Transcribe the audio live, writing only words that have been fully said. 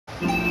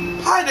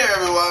Hi there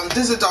everyone,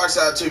 this is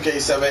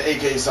Darkside2K7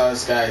 aka Solid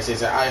Sky.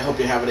 I hope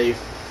you're having a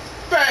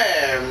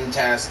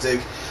fantastic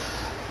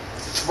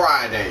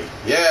Friday.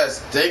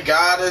 Yes, thank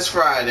God it's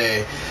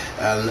Friday.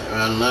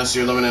 Unless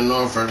you're living in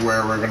Norfolk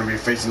where we're going to be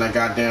facing that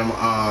goddamn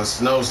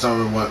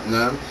snowstorm and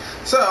whatnot.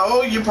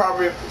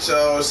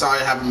 So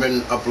sorry I haven't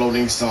been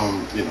uploading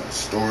some,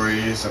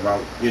 stories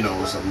about,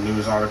 some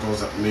news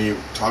articles of me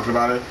talking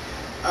about it.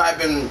 I've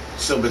been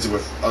so busy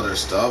with other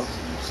stuff,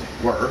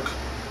 work.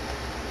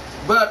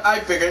 But I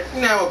figured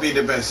now would be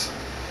the best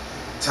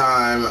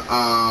time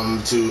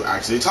to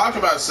actually talk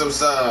about some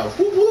stuff.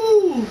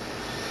 Woo-hoo!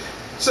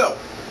 So,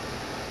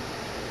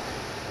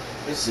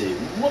 let's see,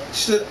 what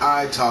should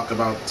I talk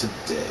about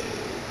today?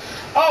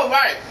 Oh,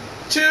 right,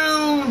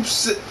 two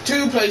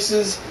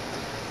places,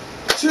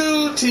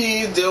 two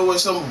teams deal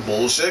with some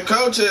bullshit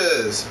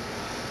coaches.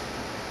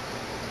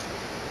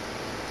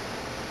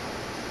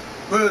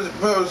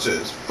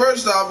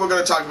 First off, we're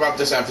going to talk about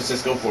the San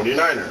Francisco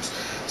 49ers.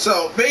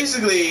 So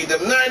basically, the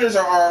Niners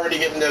are already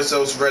getting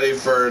themselves ready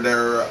for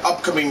their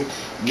upcoming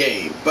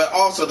game. But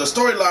also, the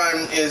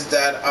storyline is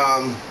that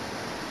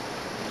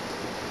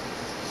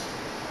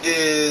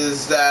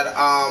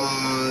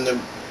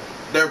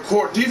their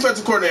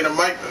defensive coordinator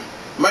Mike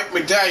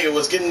McDaniel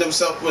was getting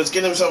himself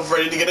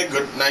ready to get a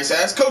good, nice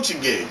ass coaching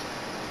gig.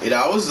 And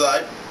I was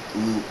like,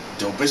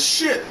 dope as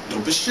shit.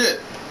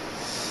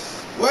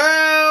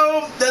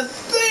 Well, the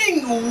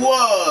thing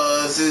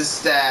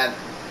is that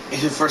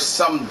for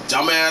some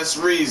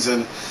dumbass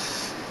reason,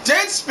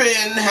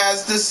 Deadspin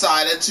has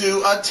decided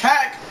to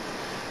attack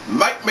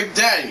Mike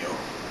McDaniel,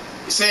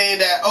 saying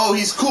that, oh,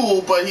 he's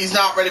cool, but he's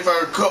not ready for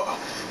a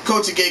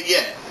coaching gig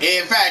yet.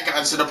 In fact,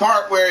 got to the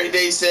part where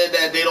they said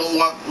that they don't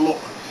want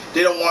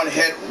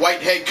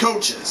white head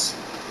coaches.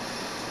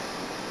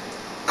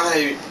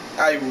 I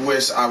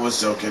wish I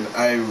was joking.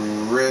 I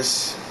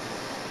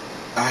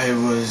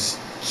was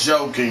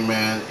joking,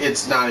 man.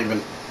 It's not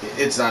even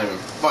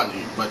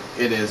funny, but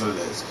it is what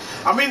it is.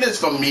 I'm reading this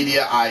from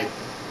Media Eye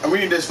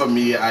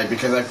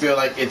because I feel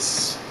like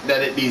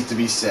it needs to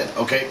be said,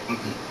 okay?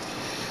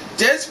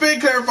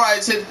 Deadspin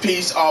clarifies his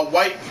piece on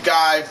white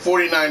guy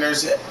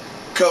 49ers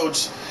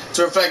coach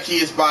to reflect he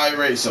is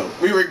biracial.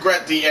 We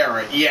regret the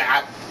error.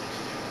 Yeah.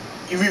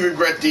 We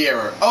regret the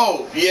error.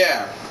 Oh,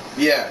 yeah.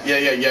 Yeah.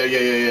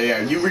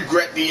 You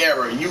regret the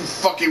error. You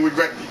fucking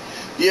regret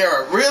the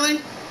error.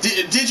 Really?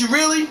 Did you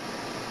really?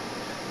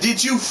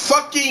 Did you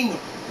fucking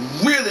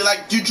really?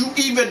 Like, did you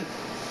even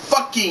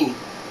fucking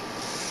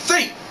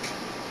think?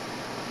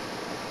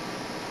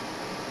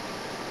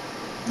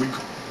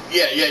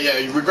 Yeah.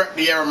 You regret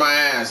the error, my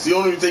ass. The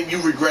only thing you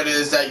regret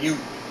is that you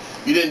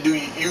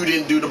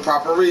didn't do the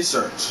proper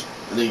research.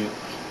 I mean,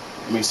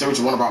 say what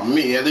you want about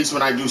me. At least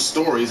when I do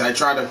stories, I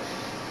try to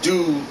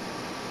do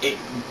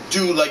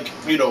like,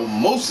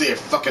 mostly a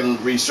fucking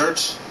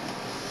research.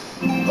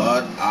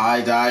 But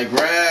I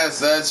digress.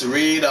 Let's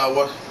read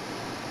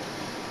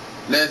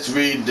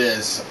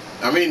this.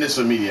 I mean this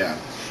for media.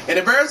 An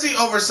embarrassing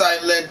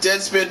oversight led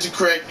Deadspin to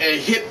create a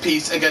hit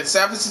piece against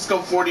San Francisco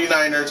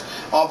 49ers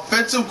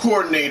offensive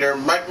coordinator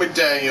Mike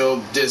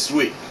McDaniel this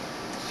week.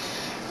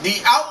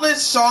 The outlet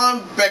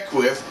Sean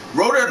Beckwith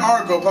wrote an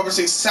article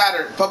published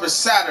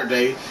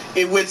Saturday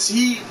in which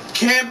he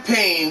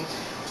campaigned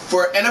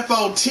for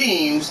NFL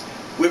teams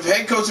with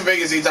head coaching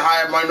vacancies to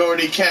hire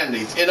minority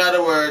candidates. In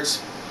other words,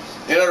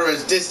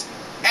 this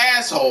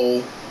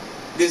asshole,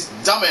 this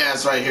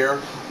dumbass right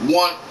here,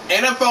 want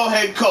NFL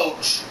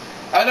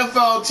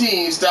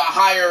teams to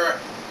hire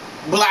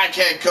black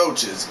head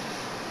coaches.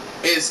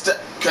 It's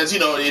because,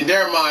 in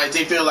their minds,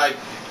 they feel like,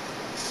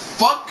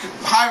 fuck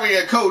hiring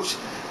a coach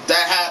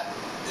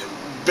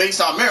based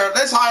on merit.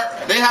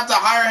 They have to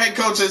hire head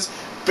coaches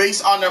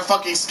based on their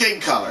fucking skin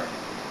color,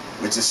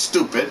 which is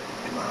stupid,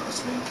 in my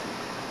honest opinion.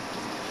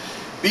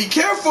 Be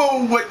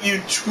careful what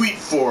you tweet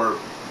for.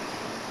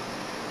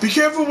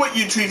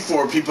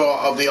 People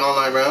of the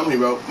online realm, he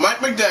wrote. Mike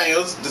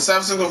McDaniels, the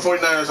San Francisco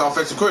 49ers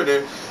offensive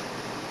coordinator,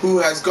 who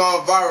has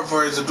gone viral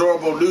for his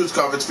adorable news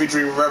conference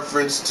featuring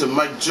reference to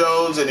Mike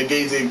Jones and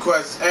engaging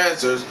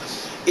answers,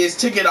 is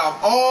ticking off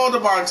all the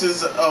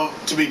boxes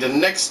to be the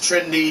next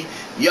trendy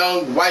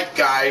young white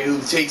guy who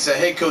takes a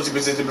head coaching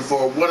position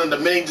before one of the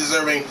many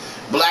deserving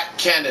black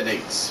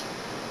candidates.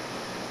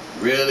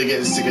 Really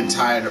getting sick and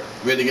tired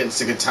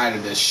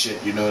of this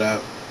shit, you know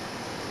that?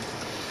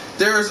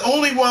 There is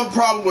only one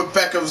problem with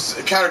Beckham's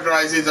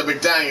categorizing the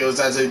McDaniels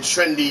as a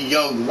trendy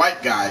young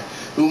white guy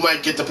who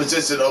might get the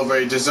position over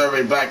a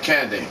deserving black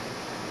candidate.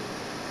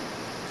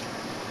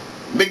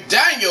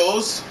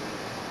 McDaniels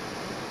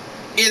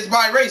is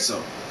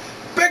biracial.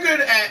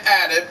 Becker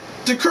added,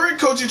 the current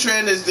coaching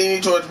trend is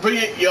leaning towards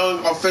brilliant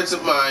young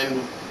offensive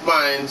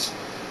minds.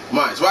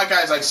 White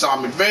guys like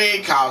Sean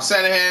McVay, Kyle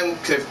Shanahan,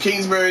 Cliff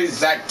Kingsbury,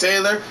 Zach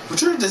Taylor,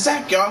 return to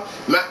Zach, y'all,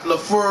 Matt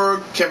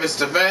LaFleur, Kevin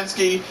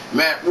Stefanski,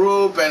 Matt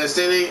Rule, Brandon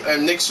Staley,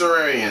 and Nick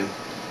Sirianni.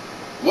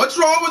 What's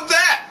wrong with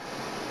that?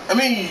 I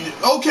mean,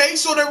 okay,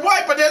 so they're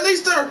white, but at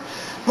least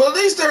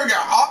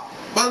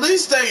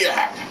they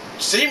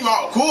seem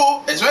all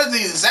cool,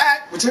 especially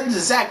Zach. Return to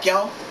Zach,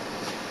 y'all.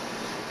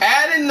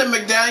 Adding the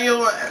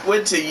McDaniel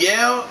went to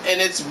Yale,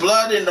 and it's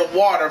blood in the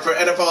water for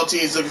NFL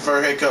teams looking for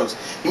a head coach.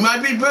 He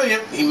might be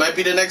brilliant. He might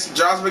be the next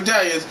Josh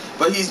McDaniels,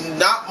 but he's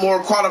not more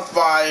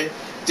qualified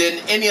than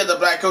any of the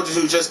black coaches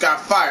who just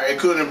got fired,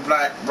 including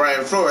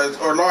Brian Flores,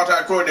 or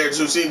longtime coordinators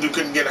who seemed to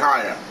couldn't get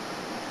hired.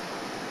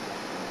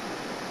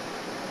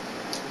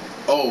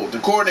 Oh, the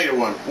coordinator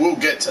one. We'll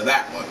get to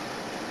that one.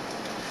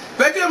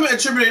 Beckham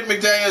attributed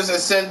McDaniels'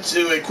 ascent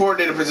to a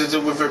coordinator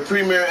position with a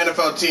premier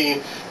NFL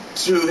team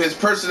to his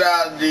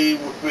personality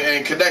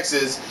and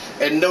connections,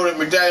 and noted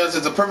McDaniels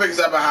is a perfect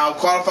example of how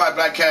qualified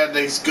black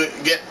candidates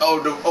get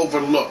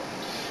overlooked.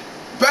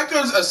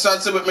 Beckham's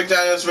assumption with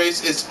McDaniels'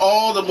 race is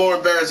all the more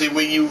embarrassing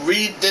when you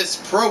read this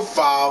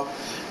profile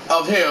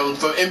of him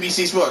from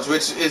NBC Sports,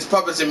 which is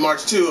published in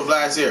March 2 of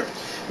last year.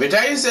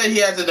 McDaniels said he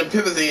had an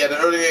epiphany at an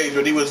early age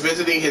when he was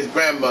visiting his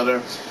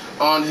grandmother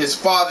on his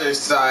father's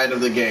side of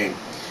the game.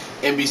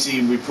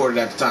 NBC reported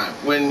at the time.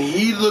 When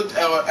he looked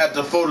at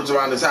the photos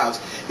around his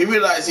house, he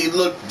realized he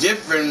looked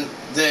different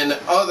than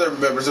other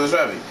members of his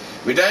family.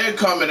 McDaniel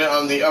commented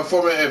on the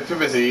aforementioned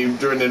epiphany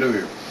during the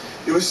interview.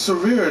 It was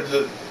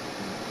surreal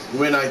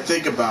when I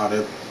think about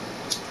it.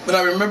 But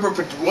I remember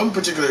one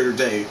particular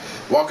day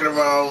walking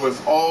around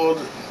with all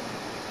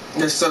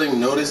this sudden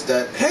notice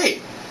that,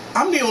 hey,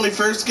 I'm the only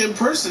fair-skinned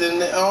person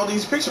in all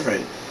these picture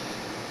frames.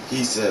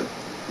 He said,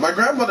 my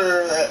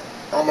grandmother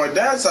on my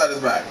dad's side is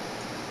black.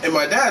 And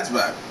my dad's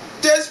back.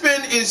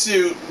 Deadspin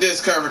issued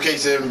this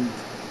clarification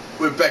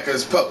with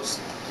Becker's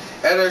post.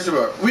 Editor's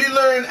report. We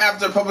learned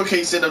after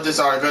publication of this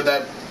article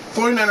that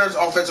 49ers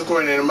offensive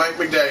coordinator Mike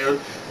McDaniel,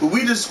 who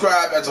we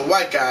describe as a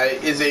white guy,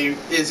 is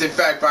in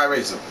fact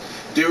biracial.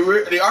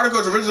 The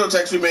article's original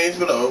text remains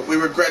below. We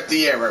regret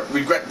the error.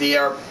 Regret the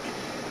error.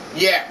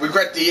 Yeah,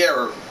 regret the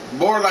error.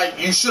 More like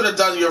you should have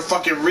done your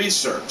fucking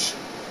research.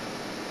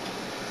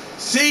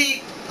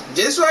 See,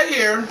 this right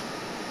here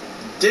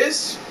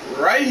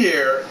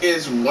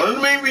is one of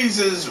the main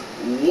reasons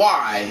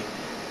why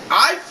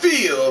I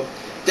feel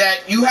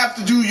that you have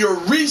to do your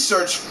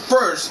research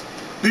first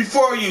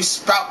before you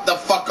spout the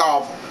fuck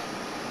off.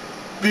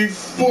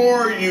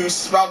 Before you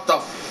spout the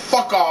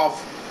fuck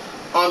off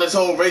on this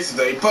whole racist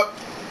thing. But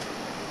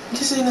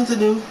this ain't nothing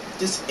new.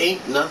 This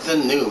ain't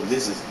nothing new.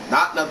 This is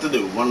not nothing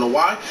new. Wanna know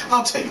why?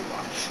 I'll tell you why.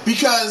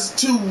 Because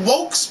to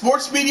woke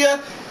sports media,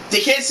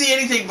 they can't see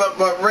anything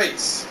but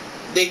race.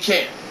 They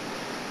can't.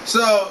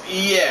 So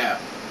yeah.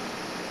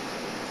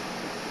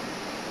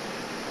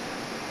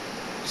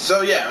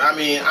 So yeah, I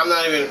mean, I'm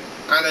not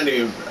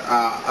even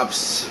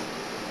upset.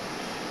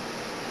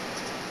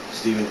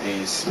 Stephen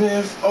A.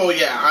 Smith. Oh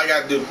yeah, I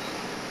gotta do.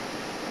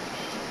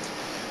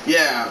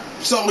 Yeah.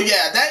 So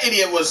yeah, that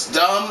idiot was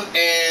dumb,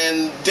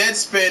 and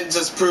Deadspin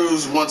just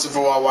proves once and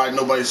for all why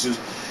nobody should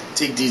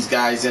take these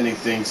guys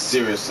anything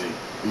seriously.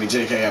 I mean,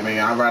 JK. I mean,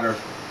 I'd rather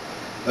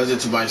listen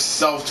to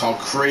myself talk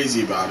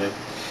crazy about it.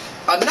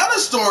 Another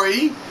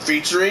story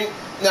featuring.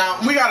 Now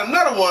we got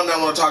another one I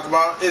want to talk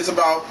about. It's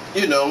about,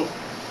 you know,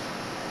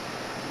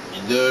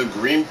 the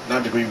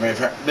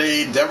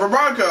Denver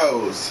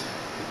Broncos.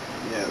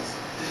 Yes,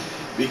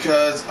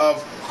 because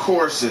of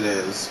course it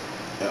is.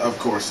 Of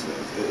course it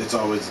is. It's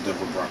always the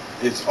Denver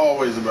Broncos. It's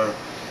always about.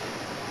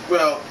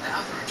 Well.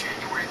 Now through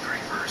January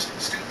 31st,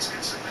 students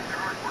can submit their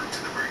artwork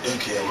to the Virginia.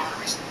 Okay.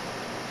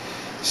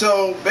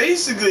 So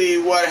basically,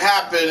 what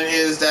happened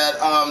is that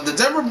the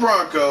Denver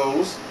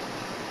Broncos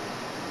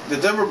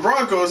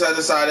had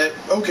decided,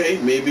 okay,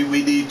 maybe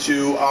we need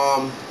to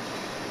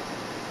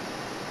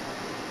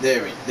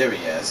there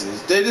he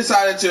is. They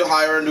decided to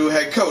hire a new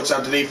head coach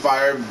after they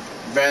fired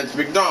Vance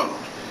McDonald.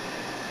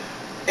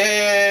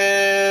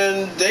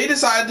 And they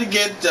decided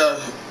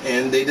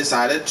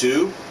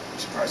to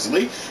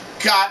surprisingly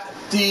got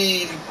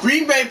the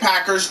Green Bay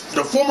Packers,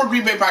 the former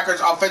Green Bay Packers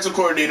offensive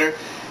coordinator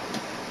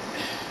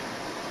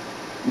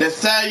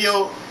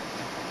Nathaniel.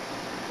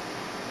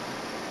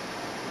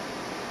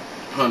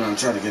 Hold on, I'm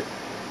trying to get.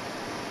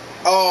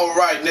 Oh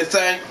right,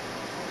 Nathaniel.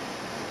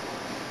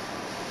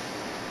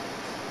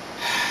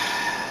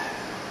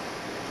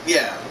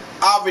 Yeah,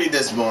 I'll read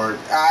this more.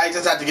 I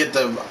just had to get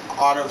the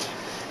auto.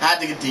 I had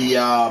to get the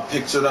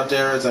picture up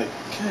there. It's like,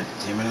 God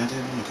damn it, I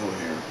didn't want to go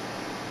here.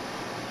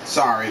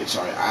 Sorry. It's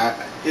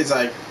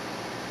like,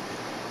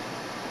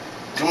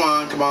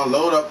 come on,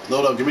 load up.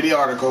 Give me the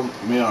article.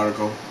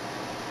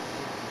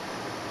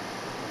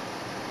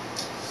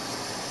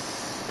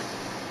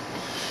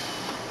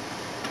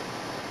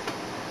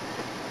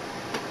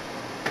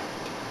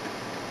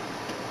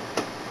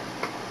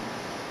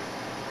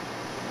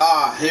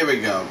 Here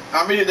we go.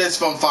 I'm reading this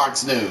from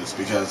Fox News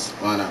because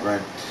why not,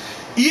 right?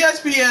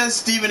 ESPN's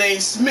Stephen A.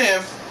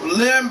 Smith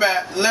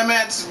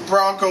laments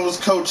Broncos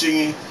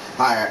coaching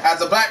hire.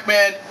 As a black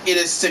man, it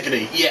is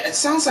sickening. Yeah, it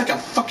sounds like a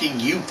fucking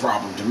you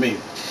problem to me.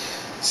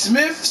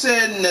 Smith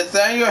said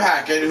Nathaniel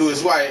Hackett, who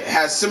is white,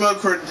 has similar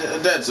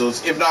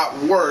credentials, if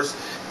not worse,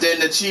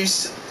 than the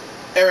Chiefs'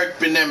 Eric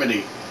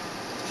Bieniemy.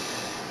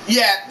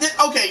 Yeah,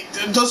 okay,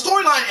 the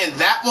storyline in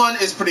that one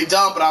is pretty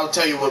dumb, but I'll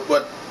tell you what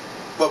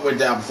went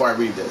down before I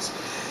read this.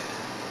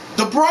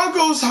 The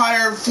Broncos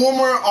hired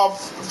former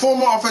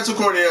offensive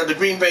coordinator of the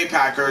Green Bay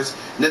Packers,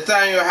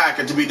 Nathaniel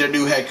Hackett, to be their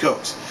new head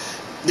coach.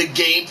 The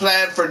game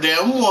plan for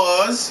them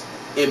was,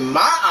 in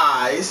my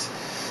eyes,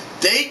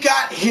 they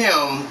got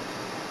him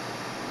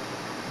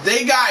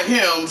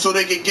so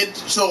they could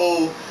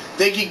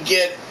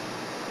get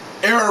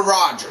Aaron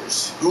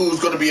Rodgers, who's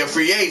going to be a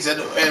free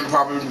agent and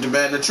probably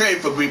demand a trade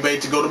for Green Bay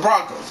to go to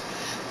Broncos.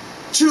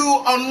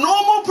 To a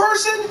normal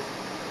person,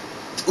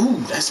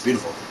 ooh, that's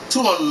beautiful. To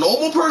a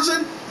normal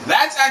person,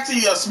 that's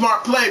actually a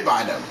smart play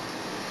by them.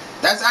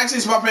 That's actually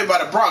a smart play by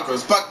the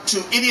Broncos. But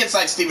to idiots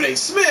like Stephen A.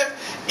 Smith,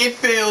 it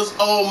feels,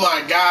 oh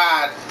my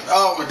God,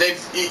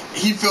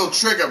 he feels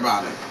triggered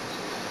about it.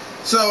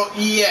 So,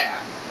 yeah.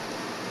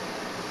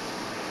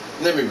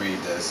 Let me read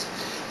this.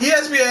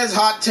 ESPN's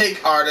hot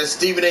take artist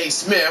Stephen A.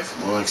 Smith,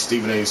 more like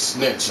Stephen A.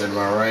 Snitch, am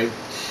I right?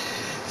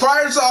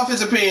 Fires off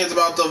his opinions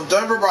about the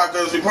Denver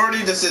Broncos'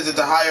 reportedly decision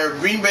to hire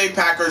Green Bay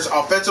Packers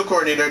offensive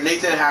coordinator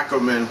Nathan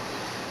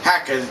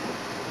Hackett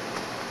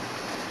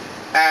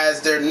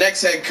as their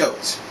next head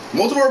coach.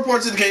 Multiple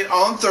reports indicate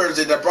on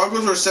Thursday that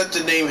Broncos were set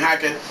to name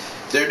Hackett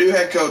their new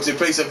head coach in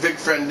place of Vic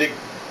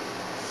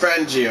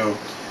Fangio,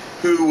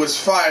 who was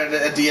fired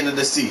at the end of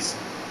the season.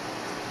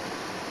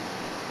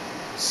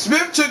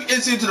 Smith took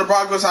issue to the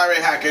Broncos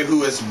hiring Hackett,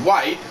 who is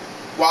white,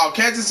 while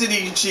Kansas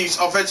City Chiefs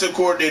offensive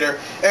coordinator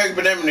Eric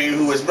Bieniemy,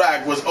 who is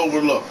black, was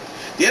overlooked.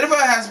 The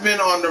NFL has been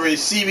on the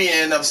receiving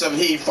end of some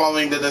heat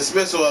following the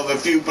dismissal of a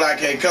few black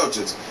head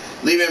coaches,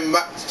 leaving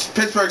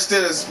Pittsburgh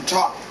Steelers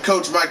top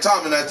coach Mike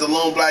Tomlin as the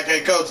lone black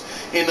head coach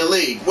in the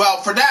league.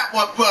 Well, for that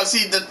one,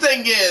 see, the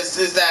thing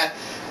is that,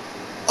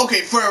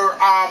 okay, for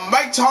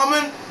Mike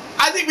Tomlin,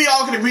 I think we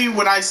all can agree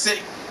when I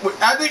say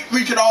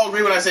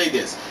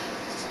this.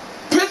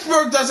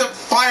 Pittsburgh doesn't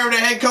fire their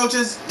head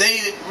coaches.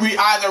 They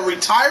either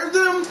retire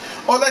them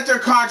or let their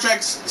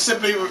contracts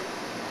simply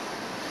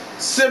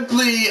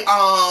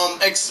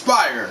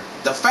expire.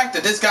 The fact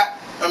that this guy,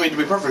 to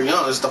be perfectly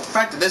honest, the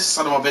fact that this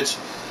son of a bitch,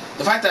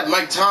 the fact that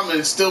Mike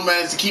Tomlin still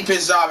managed to keep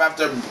his job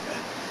after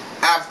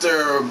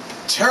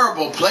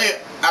terrible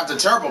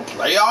playoffs,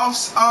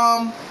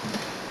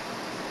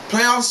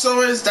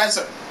 stories,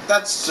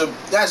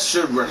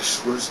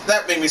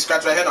 that made me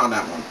scratch my head on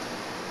that one.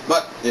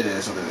 But it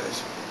is what it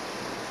is.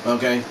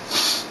 Okay,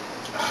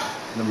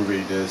 let me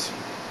read this.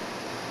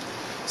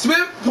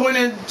 Smith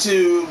pointed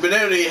to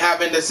Bieniemy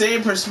having the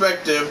same presence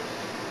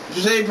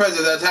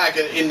as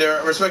Hackett in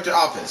their respective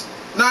offense.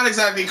 Not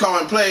exactly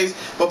calling plays,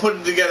 but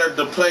putting together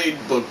the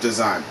playbook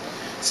design.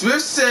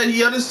 Smith said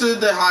he understood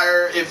the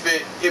hire if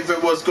it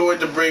was going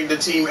to bring the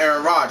team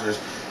Aaron Rodgers,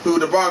 who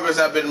the Broncos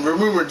have been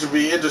rumored to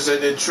be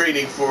interested in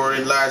trading for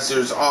in last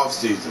year's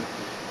offseason.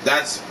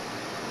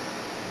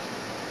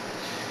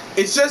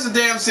 It's just a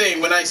damn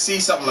shame when I see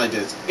something like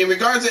this. In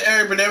regards to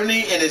Eric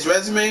Bieniemy and his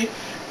resume,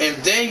 and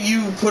then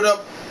you put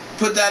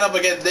that up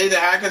against Nathan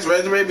Hackett's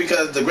resume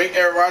because the great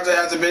Aaron Rodgers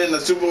hasn't been in the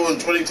Super Bowl in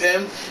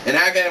 2010, and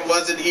Hackett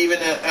wasn't even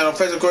an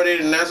offensive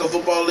coordinator in the National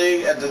Football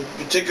League at the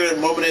particular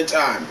moment in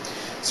time.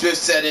 Smith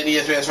said in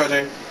ESPN's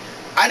Friday,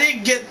 he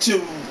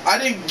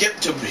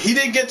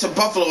didn't get to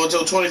Buffalo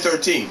until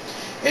 2013,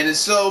 and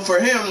so for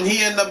him,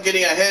 he ended up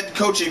getting a head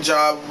coaching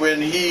job when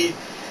he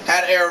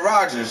had Aaron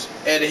Rodgers,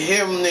 and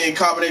him in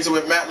combination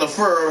with Matt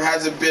LaFleur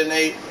hasn't been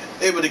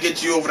able to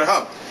get you over the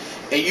hump.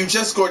 And you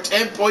just scored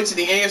 10 points in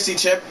the AFC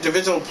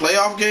divisional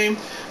playoff game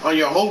on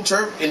your home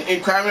turf in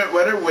inclement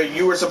weather, where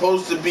you were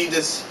supposed to be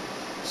the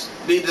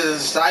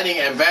deciding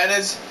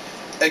advantage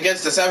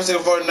against the San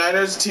Francisco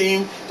 49ers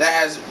team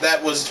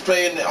that was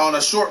playing on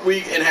a short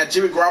week and had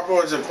Jimmy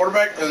Garoppolo as a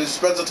quarterback and a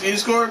special team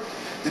scorer.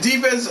 The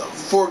defense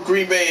for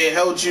Green Bay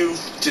held you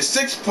to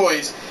 6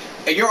 points,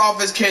 and your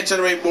offense can't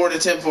generate more than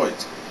 10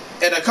 points.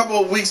 And a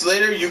couple of weeks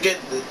later, you get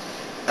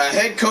a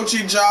head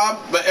coaching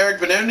job, but Eric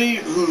Bieniemy,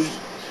 who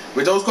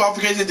with those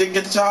qualifications didn't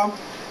get the job.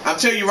 I'm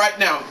telling you right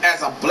now,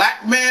 as a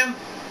black man,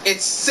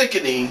 it's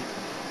sickening,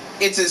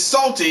 it's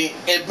insulting,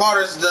 and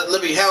bothers the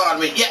living hell out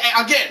of me.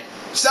 Yeah, again,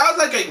 sounds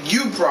like a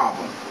you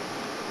problem.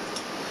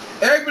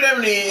 Eric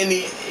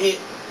Bieniemy's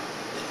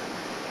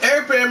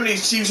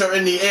Chiefs are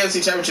in the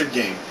AFC Championship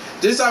game.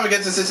 This time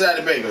against the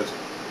Cincinnati Bengals.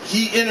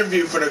 He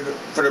interviewed for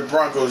the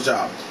Broncos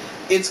job.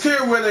 It's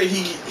clear whether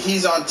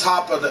he's on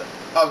top of the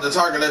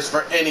target list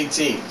for any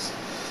teams.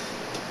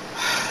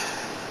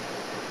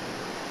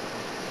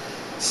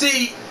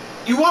 See,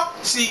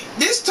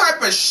 this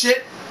type of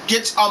shit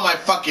gets on my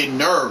fucking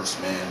nerves,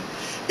 man.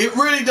 It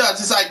really does.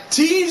 It's like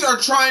teams are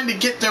trying to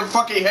get their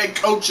fucking head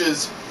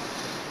coaches.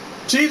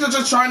 Teams are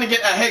just trying to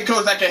get a head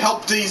coach that can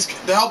help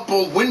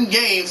them win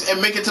games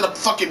and make it to the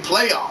fucking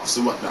playoffs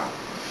and whatnot.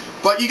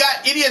 But you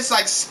got idiots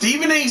like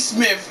Stephen A.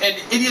 Smith and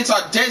idiots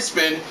like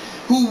Deadspin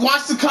who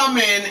wants to come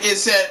in and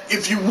said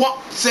it'd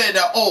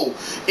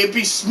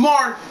be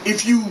smart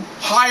if you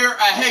hire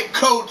a head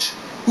coach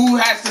who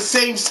has the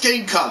same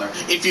skin color.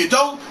 If you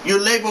don't, you're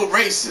labeled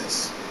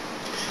racist.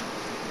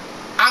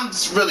 I'm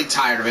just really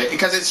tired of it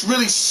because it's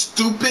really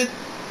stupid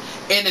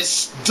and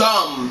it's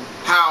dumb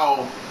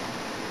how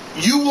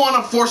you want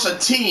to force a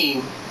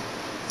team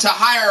to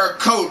hire a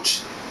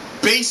coach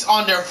based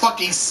on their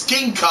fucking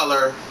skin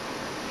color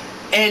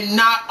and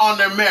not on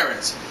their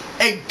merits.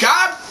 And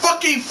God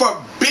fucking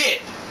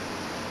forbid,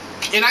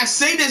 and I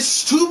say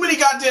this too many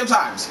goddamn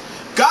times,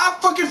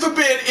 God fucking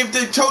forbid if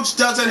the coach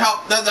doesn't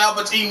help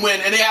a team win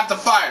and they have to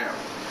fire him.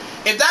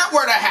 If that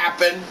were to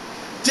happen,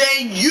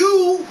 then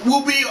you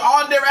will be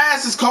on their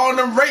asses calling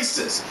them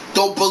racist.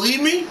 Don't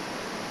believe me?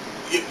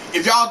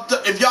 If y'all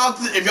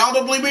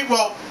don't believe me,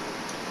 well,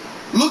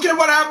 look at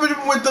what happened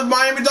with the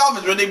Miami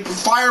Dolphins when they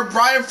fired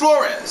Brian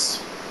Flores.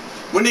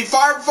 When they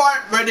fired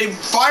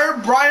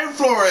Brian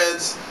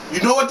Flores, you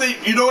know what they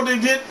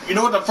did? You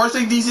know what the first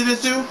thing DC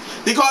did do?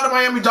 They called the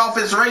Miami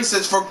Dolphins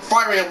racist for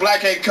firing a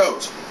black head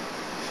coach.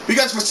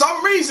 Because for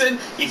some reason,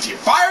 if you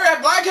fire a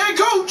black head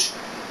coach,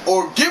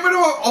 or give it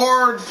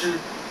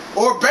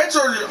or bench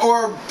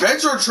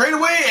or trade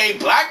away a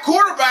black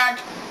quarterback,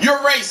 you're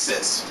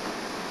racist.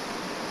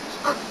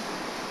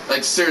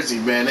 Like, seriously,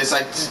 man, it's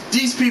like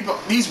these people,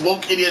 these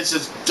woke idiots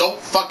just don't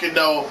fucking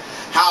know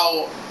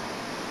how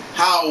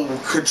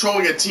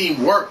controlling a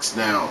team works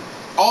now.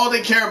 All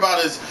they care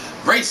about is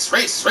race,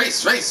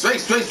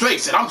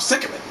 and I'm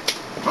sick of it.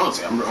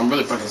 Honestly, I'm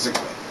really fucking sick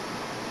of it.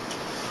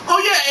 Oh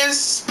yeah, and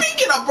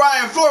speaking of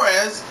Brian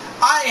Flores,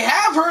 I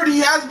have heard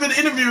he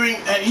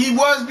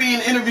was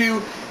being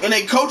interviewed in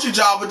a coaching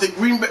job with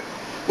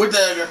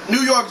the New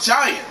York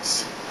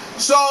Giants.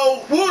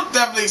 So we'll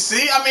definitely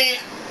see. I mean,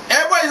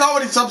 everybody's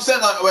always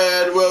upset, like,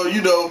 well,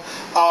 you know,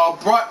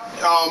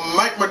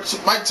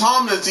 Mike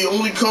Tomlin is the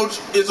only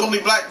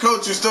black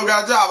coach who still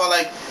got a job. I'm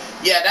like,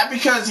 yeah, that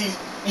because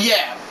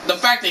the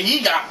fact that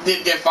he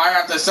didn't get fired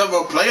after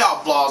several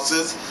playoff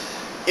losses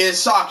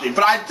is shocking.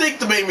 But I think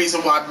the main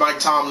reason why Mike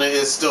Tomlin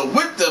is still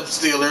with the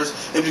Steelers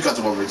is because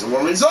of one reason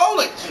only.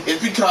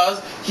 It's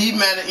because he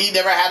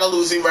never had a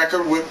losing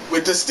record with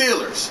the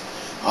Steelers.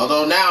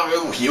 Although now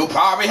he'll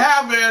probably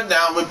have it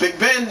now with Big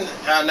Ben,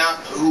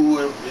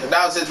 who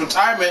announced his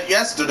retirement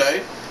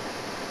yesterday.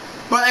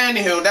 But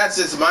anywho, that's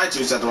just my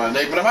 2 cents on the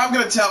day. But if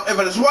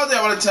there's one thing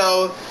I want to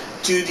tell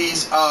to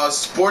these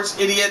sports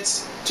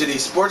idiots, to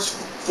these sports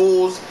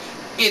fools,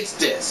 it's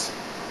this: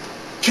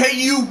 can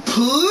you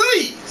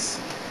please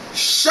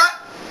shut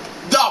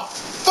the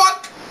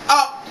fuck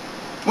up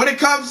when it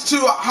comes to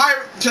the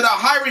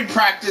hiring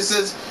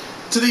practices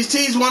to these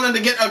teams wanting to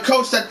get a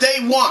coach that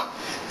they want?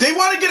 They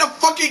want to get a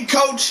fucking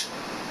coach.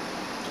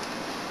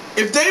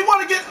 If they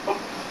want to get,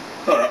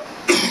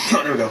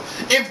 there we go.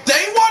 If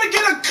they want to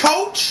get a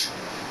coach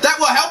that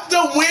will help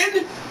them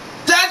win,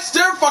 that's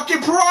their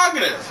fucking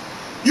prerogative.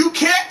 You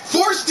can't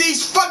force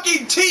these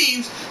fucking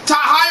teams to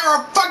hire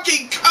a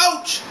fucking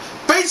coach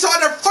based on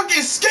their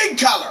fucking skin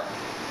color.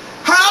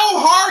 How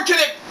hard can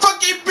it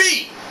fucking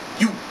be?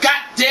 You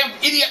goddamn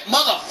idiot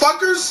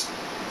motherfuckers.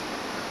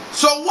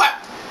 So what?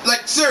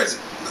 Like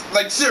seriously.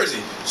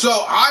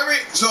 So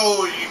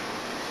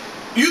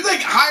you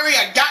think hiring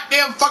a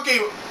goddamn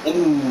fucking,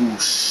 oh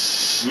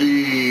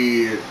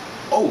shit,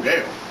 oh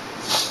damn,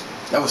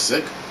 that was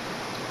sick.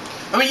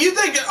 I mean, you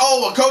think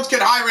a coach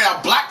can hire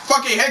a black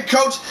fucking head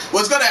coach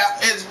it's gonna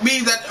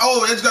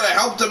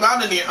help them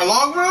out in the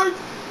long run?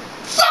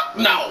 Fuck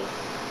no.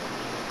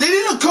 They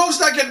need a coach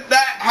that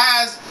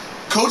has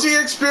coaching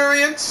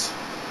experience.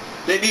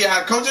 They need to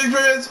have coaching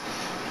experience.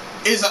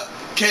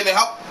 Can they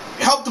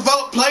help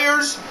develop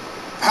players?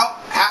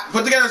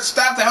 Put together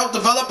staff to help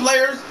develop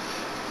players,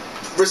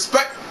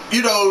 respect,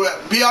 be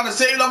on the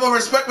same level of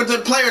respect with the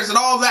players and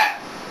all that.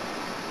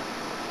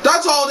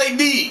 That's all they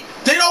need.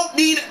 They don't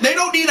need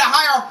to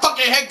hire a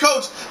fucking head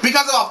coach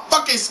because of a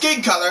fucking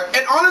skin color.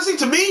 And honestly,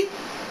 to me,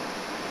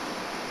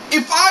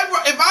 if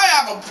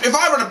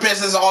I run a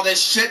business, all this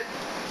shit,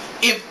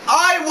 if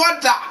I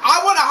want to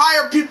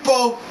hire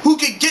people who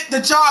can get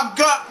the job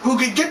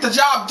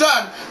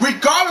done,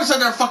 regardless of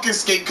their fucking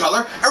skin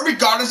color and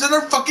regardless of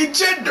their fucking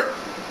gender.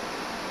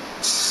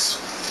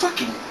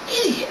 Fucking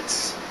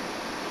idiots.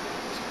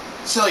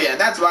 So yeah,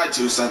 that's my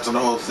 2 cents on the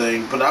whole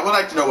thing. But I would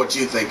like to know what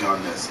you think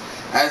on this.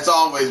 As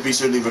always, be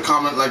sure to leave a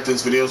comment, like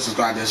this video,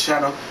 subscribe to this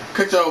channel,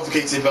 click the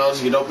notification bell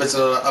so you don't miss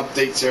another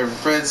update. Share with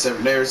friends, share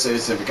with neighbors,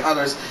 share with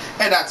others,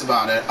 and that's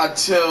about it.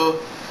 Until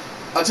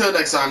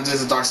next time,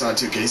 this is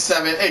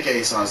Darkside2K7,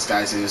 aka Sonic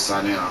Sky,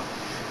 signing off.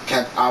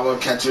 I will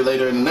catch you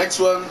later in the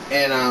next one,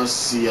 and I'll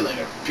see you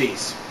later.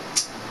 Peace.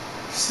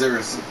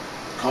 Seriously,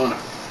 calling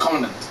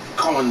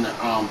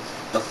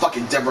the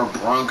fucking Denver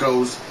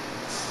Broncos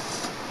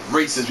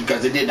racist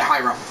because they didn't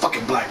hire a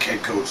fucking black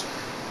head coach.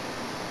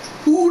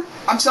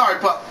 I'm sorry,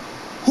 but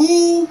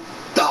who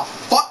the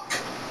fuck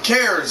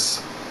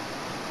cares?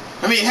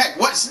 I mean, heck,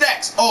 what's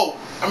next?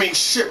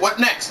 What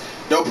next?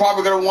 They'll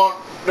probably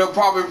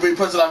be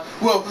putting like,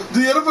 well,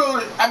 the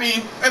NFL,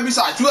 and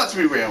besides, let's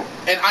be real.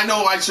 And I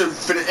know I should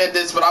end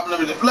this, but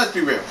let's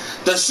be real.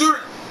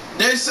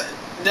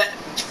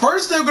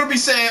 First they're going to be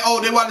saying,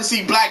 they want to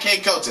see black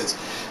head coaches.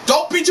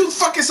 Don't be too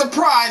fucking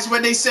surprised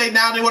when they say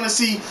now they want to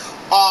see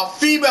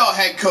female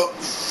head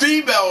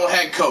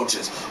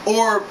coaches,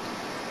 or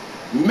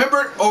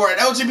Remember, or an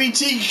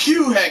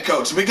LGBTQ head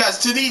coach, because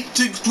to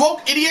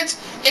woke idiots,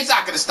 it's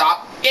not gonna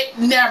stop. It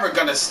never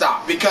gonna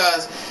stop,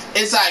 because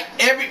it's like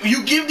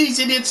you give these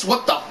idiots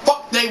what the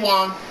fuck they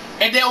want,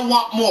 and they'll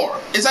want more.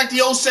 It's like the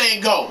old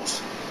saying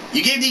goes: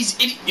 you give these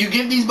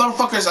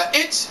motherfuckers an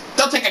inch,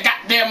 they'll take a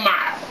goddamn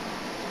mile.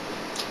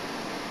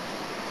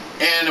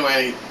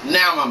 Anyway,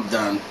 now I'm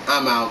done.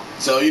 I'm out.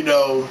 So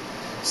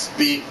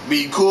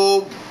be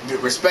cool,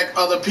 respect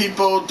other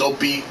people. Don't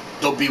be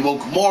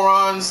woke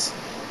morons.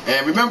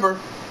 And remember,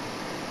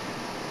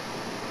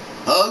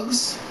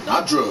 hugs,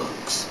 not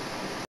drugs.